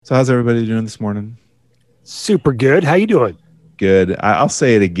So how's everybody doing this morning? Super good. How you doing? Good. I'll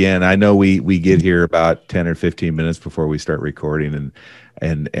say it again. I know we get here about 10 or 15 minutes before we start recording,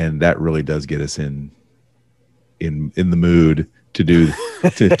 and that really does get us in the mood to do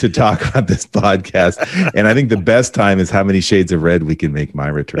to talk about this podcast. And I think the best time is how many shades of red we can make my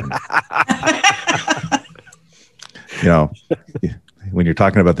return. You know, when you're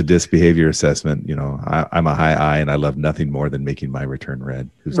talking about the DISC behavior assessment, you know, I'm a high I, and I love nothing more than making my return red.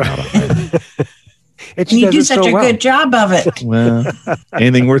 Who's not a high? And you do such a good job of it. Well,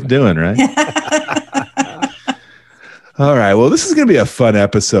 anything worth doing, right? All right. Well, this is going to be a fun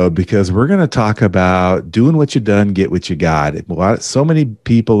episode because we're going to talk about doing what you done, get what you got. So many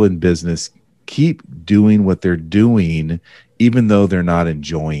people in business keep doing what they're doing, even though they're not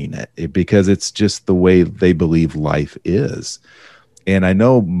enjoying it, because it's just the way they believe life is. And I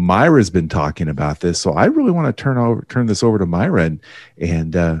know Myra's been talking about this, so I really want to turn this over to Myra,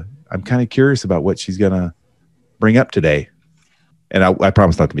 and I'm kind of curious about what she's going to bring up today. And I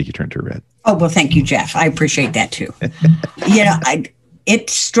promise not to make you turn to red. Oh, well, thank you, Jeff. I appreciate that too. It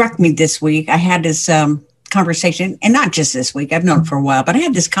struck me this week. I had this conversation, and not just this week, I've known it for a while, but I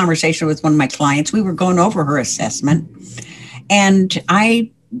had this conversation with one of my clients. We were going over her assessment, and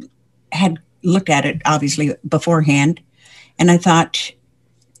I had looked at it obviously beforehand. And I thought,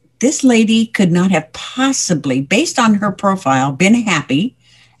 this lady could not have possibly, based on her profile, been happy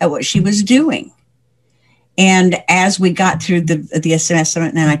at what she was doing. And as we got through the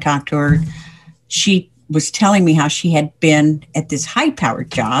assessment and I talked to her, she was telling me how she had been at this high-powered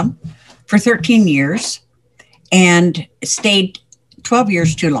job for 13 years and stayed 12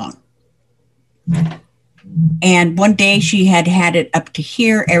 years too long. And one day she had it up to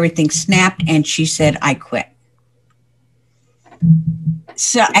here, everything snapped, and she said, I quit.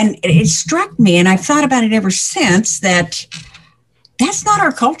 So, and it struck me, and I've thought about it ever since, that's not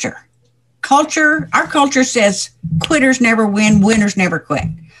our culture. Our culture says quitters never win, winners never quit.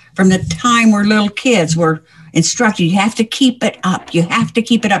 From the time we're little kids, we're instructed, you have to keep it up. You have to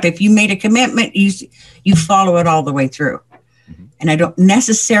keep it up. If you made a commitment, you follow it all the way through. Mm-hmm. And I don't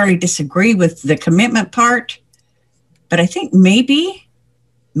necessarily disagree with the commitment part, but I think maybe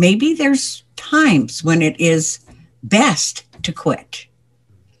there's times when it is best to quit.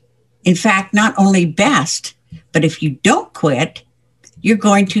 In fact, not only best, but if you don't quit, you're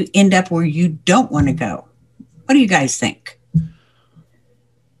going to end up where you don't want to go. What do you guys think?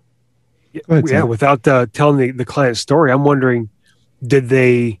 Yeah, without telling the client's story, I'm wondering, did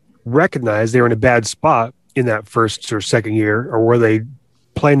they recognize they were in a bad spot in that first or second year, or were they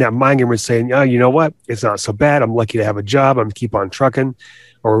playing that mind game and saying, oh, you know what, it's not so bad, I'm lucky to have a job, I'm keep on trucking,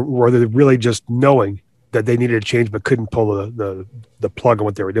 or were they really just knowing that they needed to change but couldn't pull the plug on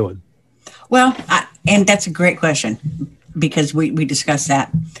what they were doing? Well, and that's a great question, because we discussed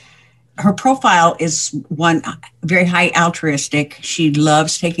that. Her profile is one very high altruistic. She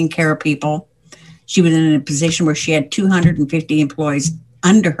loves taking care of people. She was in a position where she had 250 employees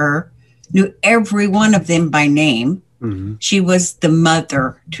under her, knew every one of them by name. Mm-hmm. She was the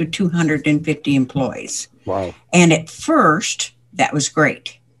mother to 250 employees. Wow. And at first, that was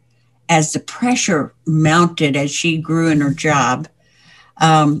great. As the pressure mounted, as she grew in her job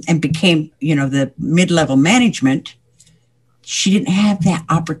and became, the mid-level management, she didn't have that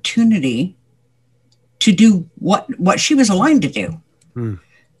opportunity to do what she was aligned to do. Mm.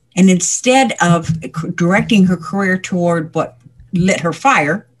 And instead of directing her career toward what lit her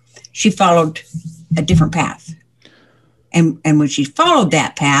fire, she followed a different path. And when she followed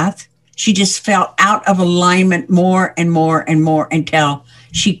that path, she just fell out of alignment more and more and more until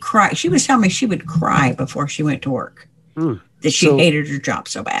she cried. She was telling me she would cry before she went to work, that she hated her job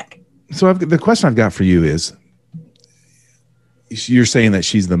so bad. So the question I've got for you is, you're saying that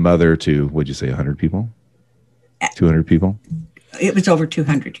she's the mother to, what'd you say, 100 people? 200 people? It was over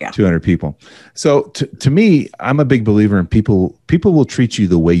 200, yeah. 200 people. So to me, I'm a big believer in people will treat you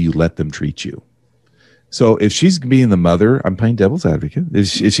the way you let them treat you. So if she's being the mother, I'm playing devil's advocate.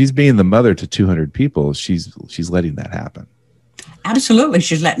 If she's being the mother to 200 people, she's letting that happen. Absolutely,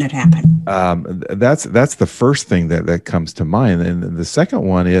 she's letting it happen. That's the first thing that comes to mind. And the second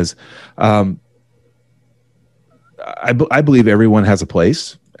one is, I believe everyone has a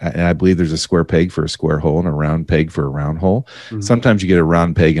place, and I believe there's a square peg for a square hole and a round peg for a round hole. Mm-hmm. Sometimes you get a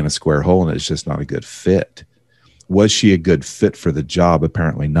round peg and a square hole, and it's just not a good fit. Was she a good fit for the job?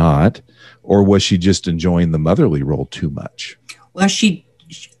 Apparently not. Or was she just enjoying the motherly role too much? Well,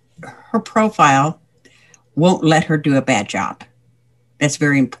 her profile won't let her do a bad job. That's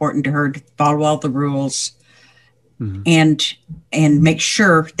very important to her, to follow all the rules, mm-hmm. and make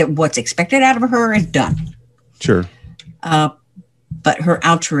sure that what's expected out of her is done. Sure. but her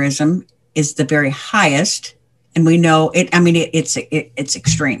altruism is the very highest. And we know it. I mean, it's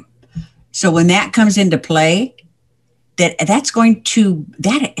extreme. So when that comes into play, that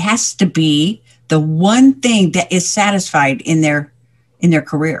has to be the one thing that is satisfied in their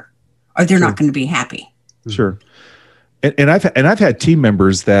career, or they're not going to be happy. Sure. And I've had team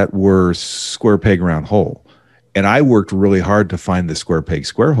members that were square peg round hole, and I worked really hard to find the square peg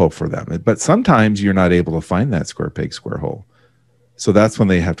square hole for them. But sometimes you're not able to find that square peg square hole, so that's when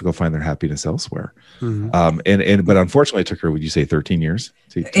they have to go find their happiness elsewhere. Mm-hmm. But unfortunately, it took her, would you say, 13 years?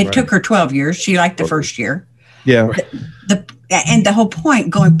 It took her 12 years. She liked the first year. Yeah. And the whole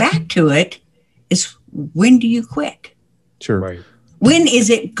point, going back to it, is when do you quit? Sure. Right. When is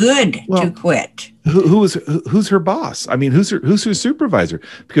it good to quit? Who's her boss? I mean, who's her supervisor?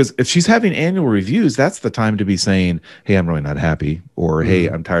 Because if she's having annual reviews, that's the time to be saying, "Hey, I'm really not happy," or "Hey,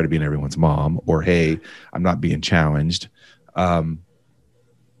 I'm tired of being everyone's mom," or "Hey, I'm not being challenged." Don't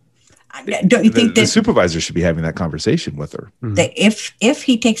you think the supervisor should be having that conversation with her? That if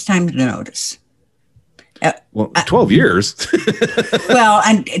he takes time to notice? 12 years. Well,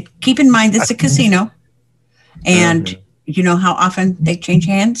 and keep in mind, this is a casino, and you know how often they change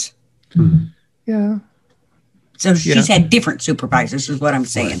hands? Yeah. So she's had different supervisors, is what I'm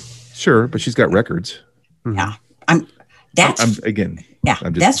saying. Right. Sure, but she's got records. Yeah.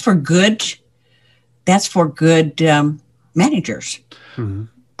 That's for good. That's for good managers. Mm-hmm.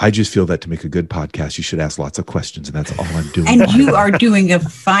 I just feel that to make a good podcast, you should ask lots of questions, and that's all I'm doing. And you are doing a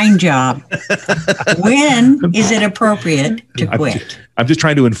fine job. When is it appropriate to quit? I'm just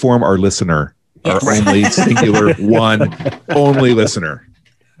trying to inform our listener, yes. our only singular one, only listener.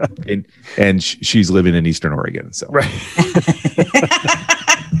 And she's living in Eastern Oregon. So, right.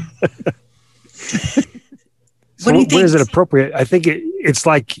 What do you think? When is it appropriate? I think it's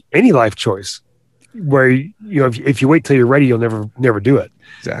like any life choice, where if you wait till you're ready, you'll never do it.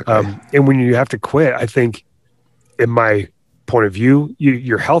 Exactly. And when you have to quit, I think, in my point of view,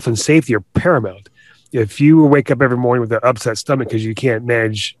 your health and safety are paramount. If you wake up every morning with an upset stomach because you can't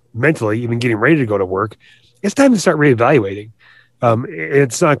manage mentally, even getting ready to go to work, it's time to start reevaluating.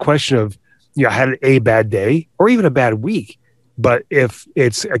 It's not a question of, I had a bad day or even a bad week, but if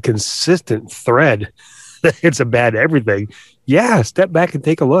it's a consistent thread, it's a bad everything. Yeah, step back and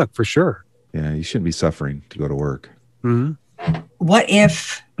take a look for sure. Yeah, you shouldn't be suffering to go to work. Mm-hmm. What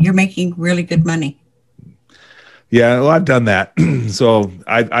if you're making really good money? Yeah, well, I've done that. So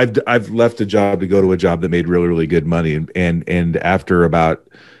I've left a job to go to a job that made really, really good money, and after about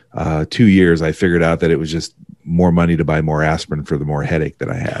 2 years, I figured out that it was just more money to buy more aspirin for the more headache that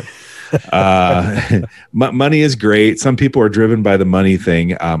I had. Money is great. Some people are driven by the money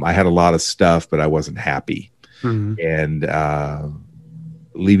thing. I had a lot of stuff, but I wasn't happy, and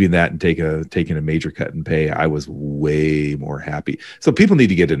leaving that and taking a major cut in pay, I was way more happy. So people need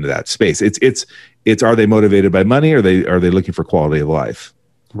to get into that space. It's are they motivated by money, or are they looking for quality of life?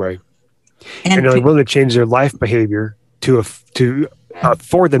 Right. And are they willing to change their life behavior to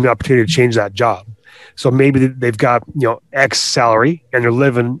afford them the opportunity to change that job? So maybe they've got X salary and they're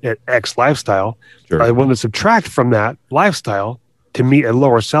living at X lifestyle. Sure. Are they willing to subtract from that lifestyle to meet a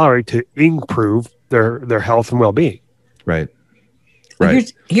lower salary to improve their health and well-being? Right.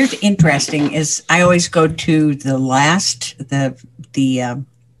 Right. Here's interesting is I always go to the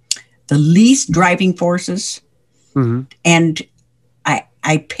least driving forces, and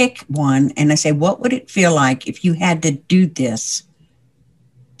I pick one and I say, what would it feel like if you had to do this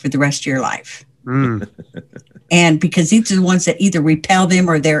for the rest of your life? And because these are the ones that either repel them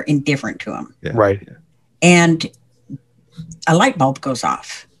or they're indifferent to them. Yeah. Right. And a light bulb goes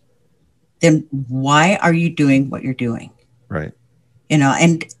off. Then why are you doing what you're doing? Right.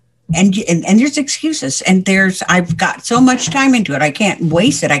 And there's excuses, and I've got so much time into it. I can't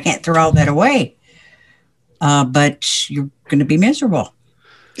waste it. I can't throw all that away. But you're going to be miserable.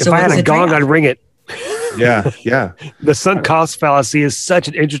 If I had a gong, I'd ring it. Yeah. The sunk cost fallacy is such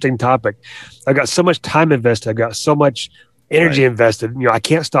an interesting topic. I've got so much time invested. I've got so much energy invested. I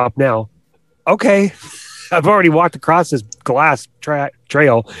can't stop now. Okay. I've already walked across this glass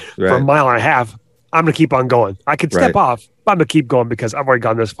trail for a mile and a half. I'm going to keep on going. I could step off, but I'm going to keep going because I've already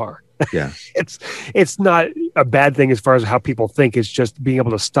gone this far. Yeah. It's not a bad thing as far as how people think. It's just being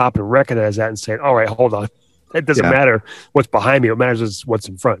able to stop and recognize that and saying, all right, hold on. It doesn't matter what's behind me. What matters is what's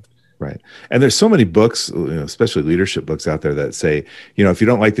in front. Right. And there's so many books, especially leadership books out there that say, if you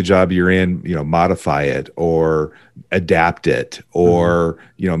don't like the job you're in, modify it or adapt it or,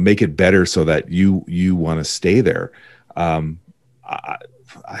 make it better so that you want to stay there.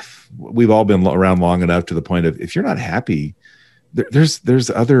 We've all been around long enough to the point of, if you're not happy, there's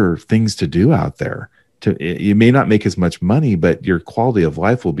other things to do out there. you may not make as much money, but your quality of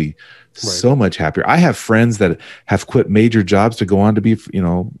life will be so much happier. I have friends that have quit major jobs to go on to be,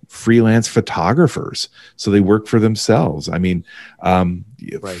 freelance photographers. So they work for themselves. I mean,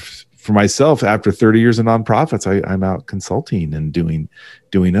 for myself, after 30 years in nonprofits, I'm out consulting and doing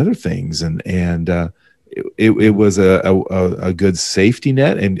other things. And it was a good safety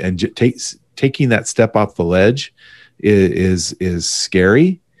net, and taking that step off the ledge is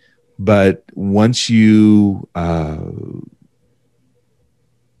scary. But once you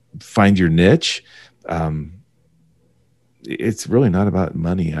find your niche, it's really not about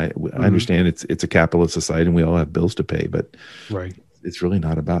money. I understand it's a capitalist society and we all have bills to pay, but it's really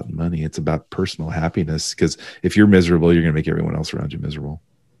not about money. It's about personal happiness, because if you're miserable, you're going to make everyone else around you miserable.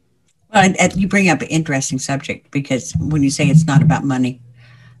 Well, and you bring up an interesting subject, because when you say it's not about money,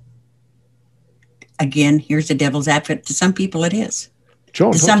 again, here's the devil's advocate. To some people, it is.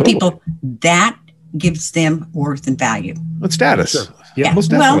 To some people, that gives them worth and value. It's status. Sure. Yeah, most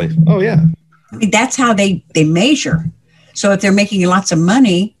definitely. Well, I mean, that's how they measure. So if they're making lots of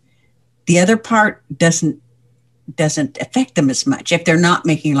money, the other part doesn't affect them as much if they're not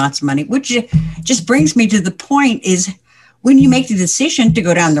making lots of money, which just brings me to the point is, when you make the decision to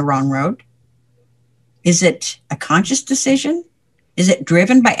go down the wrong road, is it a conscious decision? Is it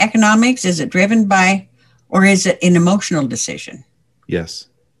driven by economics? Is it driven by, or is it an emotional decision? Yes,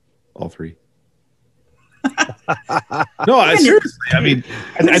 all three. No, seriously. I mean,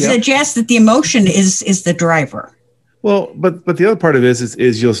 I suggest that the emotion is the driver. Well, but the other part of it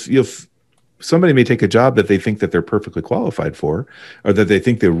is you'll somebody may take a job that they think that they're perfectly qualified for, or that they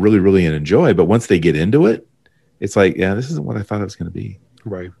think they really, really enjoy. But once they get into it, it's like, yeah, this isn't what I thought it was going to be.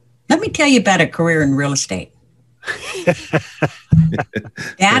 Right. Let me tell you about a career in real estate.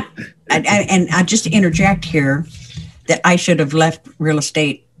 And I just interject here that I should have left real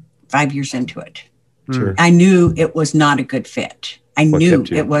estate 5 years into it. Sure. I knew it was not a good fit. I knew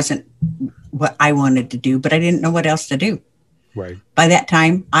it wasn't what I wanted to do, but I didn't know what else to do. Right. By that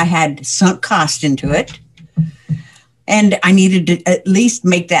time, I had sunk cost into it, and I needed to at least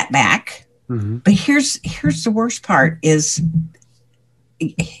make that back. Mm-hmm. But here's the worst part is,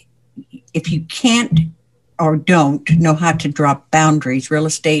 if you can't or don't know how to draw boundaries, real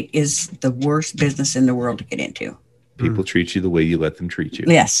estate is the worst business in the world to get into. People treat you the way you let them treat you.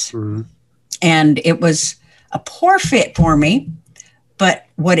 Yes. Mm-hmm. And it was a poor fit for me, but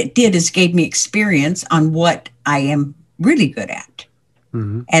what it did is gave me experience on what I am really good at.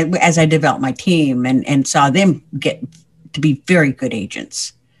 Mm-hmm. And as I developed my team and saw them get to be very good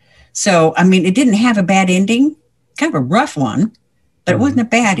agents. So, I mean, it didn't have a bad ending, kind of a rough one, but it wasn't a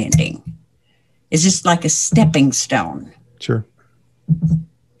bad ending. It's just like a stepping stone. Sure.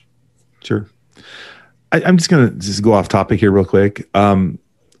 I'm just going to go off topic here real quick.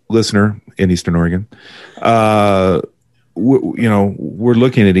 Listener in Eastern Oregon, we're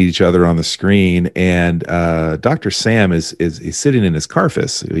looking at each other on the screen, and Dr. Sam is sitting in his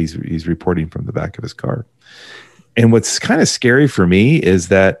Carface. He's reporting from the back of his car. And what's kind of scary for me is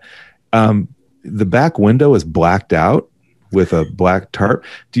that the back window is blacked out with a black tarp.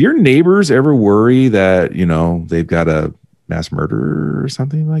 Do your neighbors ever worry that, they've got a mass murder or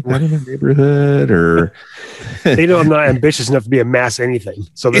something like that in their neighborhood? Or they know I'm not ambitious enough to be a mass anything,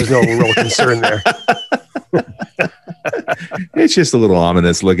 so there's no real concern there. It's just a little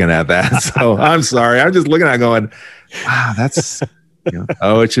ominous looking at that. So I'm sorry. I'm just looking at it going, wow, that's...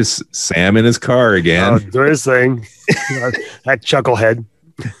 it's just Sam in his car again. Doing his thing. That chucklehead.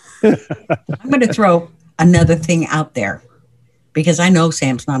 I'm going to throw another thing out there, because I know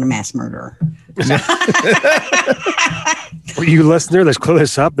Sam's not a mass murderer. For you listener, let's clear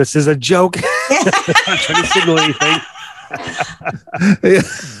this up. This is a joke. I'm not trying to signal anything.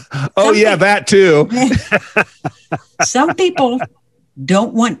 That too. Some people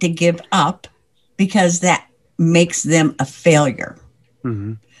don't want to give up because that makes them a failure.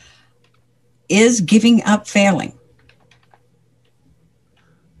 Mm-hmm. Is giving up failing?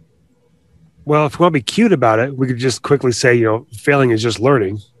 Well, if we want to be cute about it, we could just quickly say, failing is just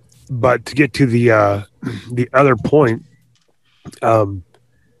learning. But to get to the other point,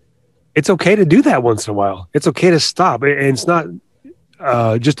 it's okay to do that once in a while. It's okay to stop. And it's not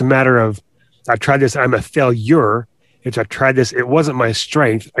just a matter of, I tried this, I'm a failure. If I tried this, it wasn't my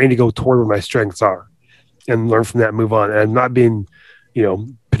strength. I need to go toward where my strengths are and learn from that and move on. And not being,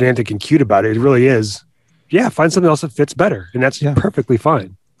 pedantic and cute about it. It really is. Yeah, find something else that fits better. And that's perfectly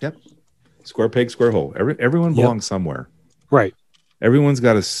fine. Yep. Square peg, square hole. Everyone belongs somewhere. Right. Everyone's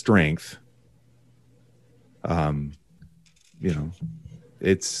got a strength. I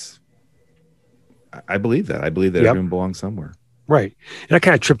believe that. I believe that everyone belongs somewhere. Right. And I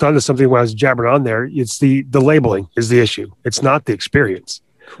kind of tripped onto something when I was jabbering on there. It's the labeling is the issue. It's not the experience.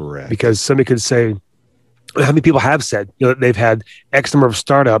 Correct. Because somebody could say, how many people have said, you know, they've had X number of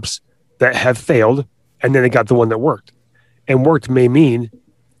startups that have failed, and then they got the one that worked. And worked may mean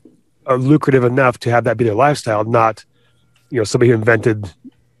lucrative enough to have that be their lifestyle, not, you know, somebody who invented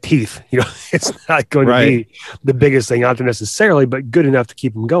teeth. You know, it's not going to be the biggest thing out there necessarily, but good enough to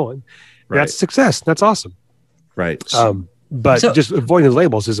keep them going. Right. That's success. That's awesome. Right. But just avoiding the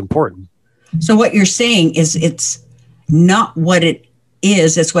labels is important. So what you're saying is it's not what it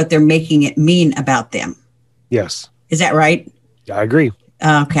is, it's what they're making it mean about them. Yes. Is that right? Yeah, I agree.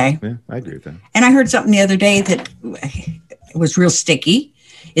 Okay. Yeah, I agree with that. And I heard something the other day that was real sticky,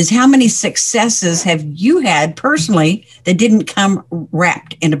 is how many successes have you had personally that didn't come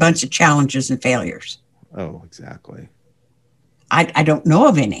wrapped in a bunch of challenges and failures? Oh, exactly. I don't know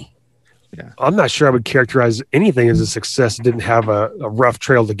of any. Yeah. I'm not sure I would characterize anything as a success that didn't have a rough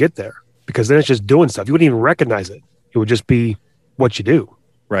trail to get there, because then it's just doing stuff. You wouldn't even recognize it. It would just be what you do.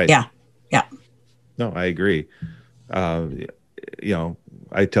 Right. Yeah. Yeah. No, I agree. You know,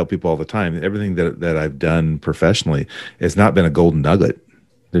 I tell people all the time, everything that I've done professionally has not been a golden nugget.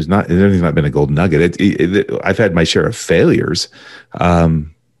 Everything's not been a golden nugget. I've had my share of failures.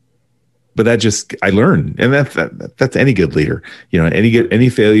 But I learn, and that's any good leader. You know, any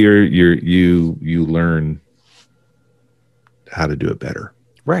failure, you learn how to do it better.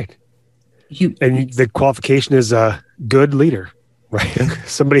 Right. The qualification is a good leader, right?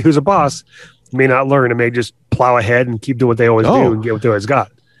 Somebody who's a boss may not learn and may just plow ahead and keep doing what they always do and get what they always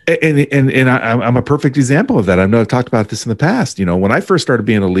got. And I'm a perfect example of that. I know I've talked about this in the past. You know, when I first started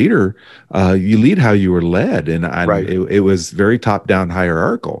being a leader, you lead how you were led, and it was very top down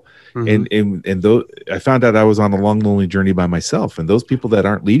hierarchical. Mm-hmm. And though I found out I was on a long, lonely journey by myself, and those people that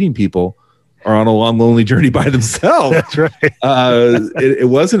aren't leading people are on a long, lonely journey by themselves. That's right. It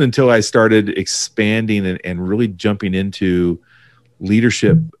wasn't until I started expanding and really jumping into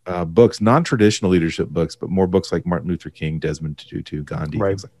leadership books, non-traditional leadership books, but more books like Martin Luther King, Desmond Tutu, Gandhi,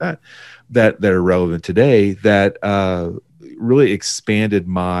 things like that are relevant today, that really expanded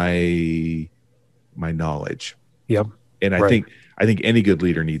my knowledge. Yep. And I think any good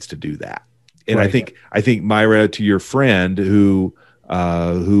leader needs to do that. And I think Myra, to your friend who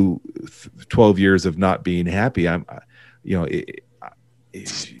 12 years of not being happy,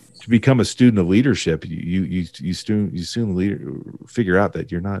 to become a student of leadership, you soon figure out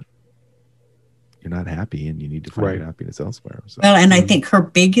that you're not happy, and you need to find your happiness elsewhere. So. Well, and I think her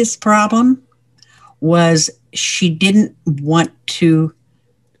biggest problem was she didn't want to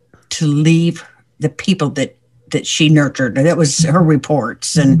leave the people that she nurtured. That was her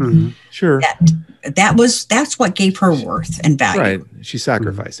reports, and sure, that's what gave her worth and value. Right, she's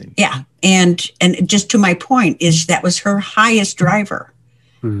sacrificing. Yeah, and just to my point is that was her highest driver,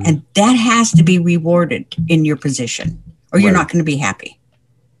 and that has to be rewarded in your position, or you're not going to be happy.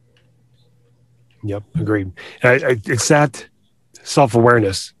 Yep, agreed. It's that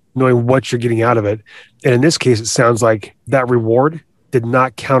self-awareness, knowing what you're getting out of it, and in this case, it sounds like that reward did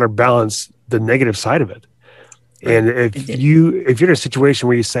not counterbalance the negative side of it. And if you're in a situation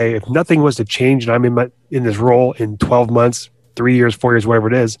where you say, if nothing was to change and I'm in this role in 12 months, 3 years, 4 years, whatever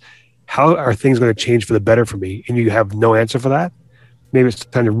it is, how are things going to change for the better for me? And you have no answer for that. Maybe it's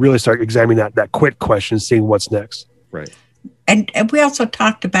time to really start examining that quit question, seeing what's next. Right. And we also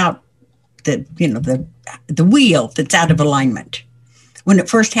talked about the wheel that's out of alignment. When it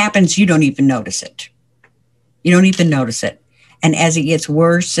first happens, you don't even notice it. And as it gets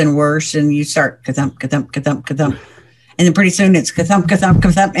worse and worse, and you start ka-thump, ka-thump, ka-thump, ka-thump. And then pretty soon it's ka-thump, ka-thump,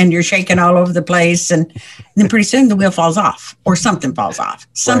 ka-thump, and you're shaking all over the place. And then pretty soon the wheel falls off, or something falls off.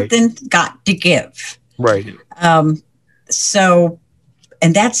 Something got to give. Right. And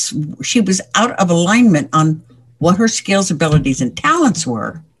she was out of alignment on what her skills, abilities, and talents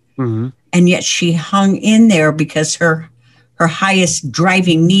were. Mm-hmm. And yet she hung in there because her highest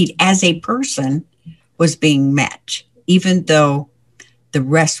driving need as a person was being met, even though the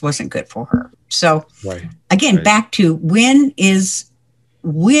rest wasn't good for her. So back to when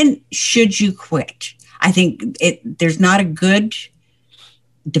should you quit? I think there's not a good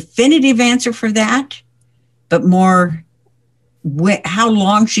definitive answer for that, but more, how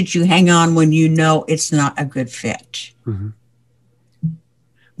long should you hang on when you know it's not a good fit? Mm-hmm.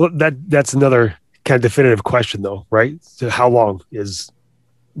 Well, that's another kind of definitive question though, right? So how long is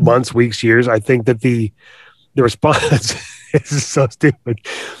months, weeks, years? I think that the response is so stupid.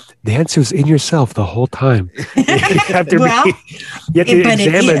 The answer is in yourself the whole time. You have to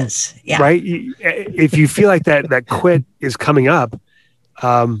examine, right? If you feel like that quit is coming up,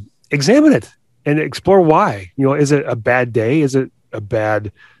 examine it. and explore why. Is it a bad day? Is it a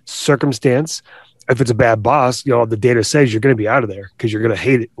bad circumstance? If it's a bad boss, the data says you're going to be out of there because you're going to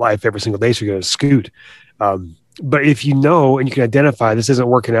hate life every single day. So you're going to scoot. But if you know and you can identify this isn't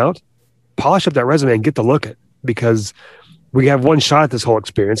working out, polish up that resume and get to look at, because we have one shot at this whole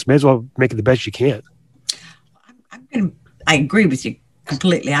experience. May as well make it the best you can. I agree with you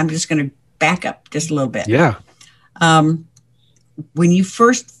completely. I'm just going to back up just a little bit. Yeah. When you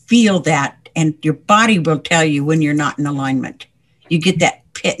first feel that, and your body will tell you when you're not in alignment, you get that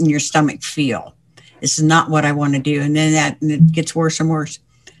pit in your stomach feel. This is not what I want to do. And then it gets worse and worse.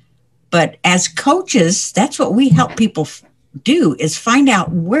 But as coaches, that's what we help people do, is find out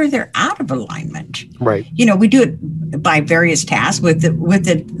where they're out of alignment. Right. We do it by various tasks with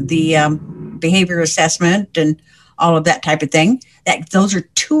the behavior assessment and all of that type of thing. Those are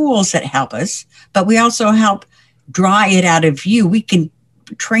tools that help us, but we also help draw it out of you. We can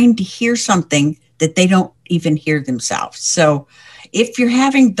train to hear something that they don't even hear themselves. So if you're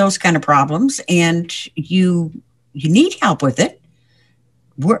having those kind of problems and you need help with it,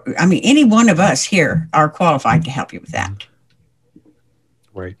 any one of us here are qualified to help you with that.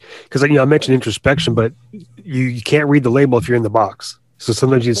 Right. Because, I mentioned introspection, but you can't read the label if you're in the box. So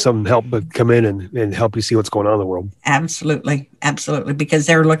sometimes you need some help, but come in and help you see what's going on in the world. Absolutely. Absolutely. Because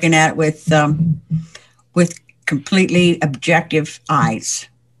they're looking at it with completely objective eyes.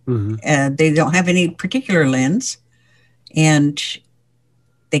 Mm-hmm. They don't have any particular lens, and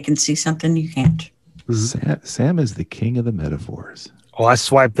they can see something you can't. Sam is the king of the metaphors. Oh, I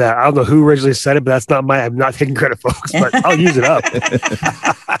swiped that. I don't know who originally said it, but that's not I'm not taking credit, folks, but I'll use it up.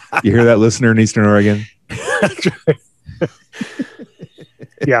 You hear that, listener in Eastern Oregon? That's right.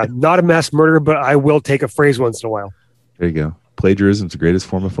 Yeah, not a mass murderer, but I will take a phrase once in a while. There you go. Plagiarism's the greatest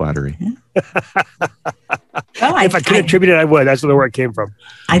form of flattery. Well, if I could attribute it, I would. That's where it came from.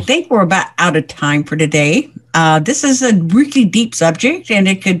 I think we're about out of time for today. This is a really deep subject, and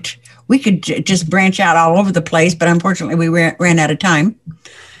we could just branch out all over the place, but unfortunately we ran out of time.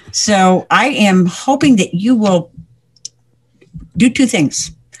 So I am hoping that you will do two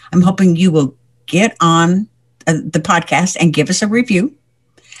things. I'm hoping you will get on the podcast and give us a review,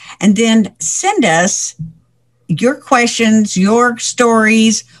 and then send us your questions, your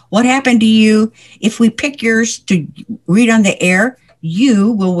stories, what happened to you. If we pick yours to read on the air,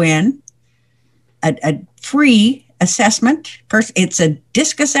 you will win a free assessment. First, it's a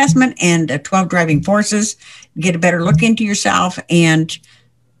DISC assessment and a 12 driving forces. Get a better look into yourself, and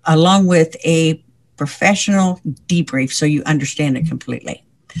along with a professional debrief so you understand it completely.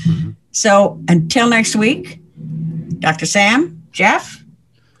 Mm-hmm. So until next week, Dr. Sam, Jeff,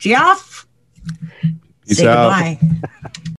 Geoff, Peace say out. goodbye.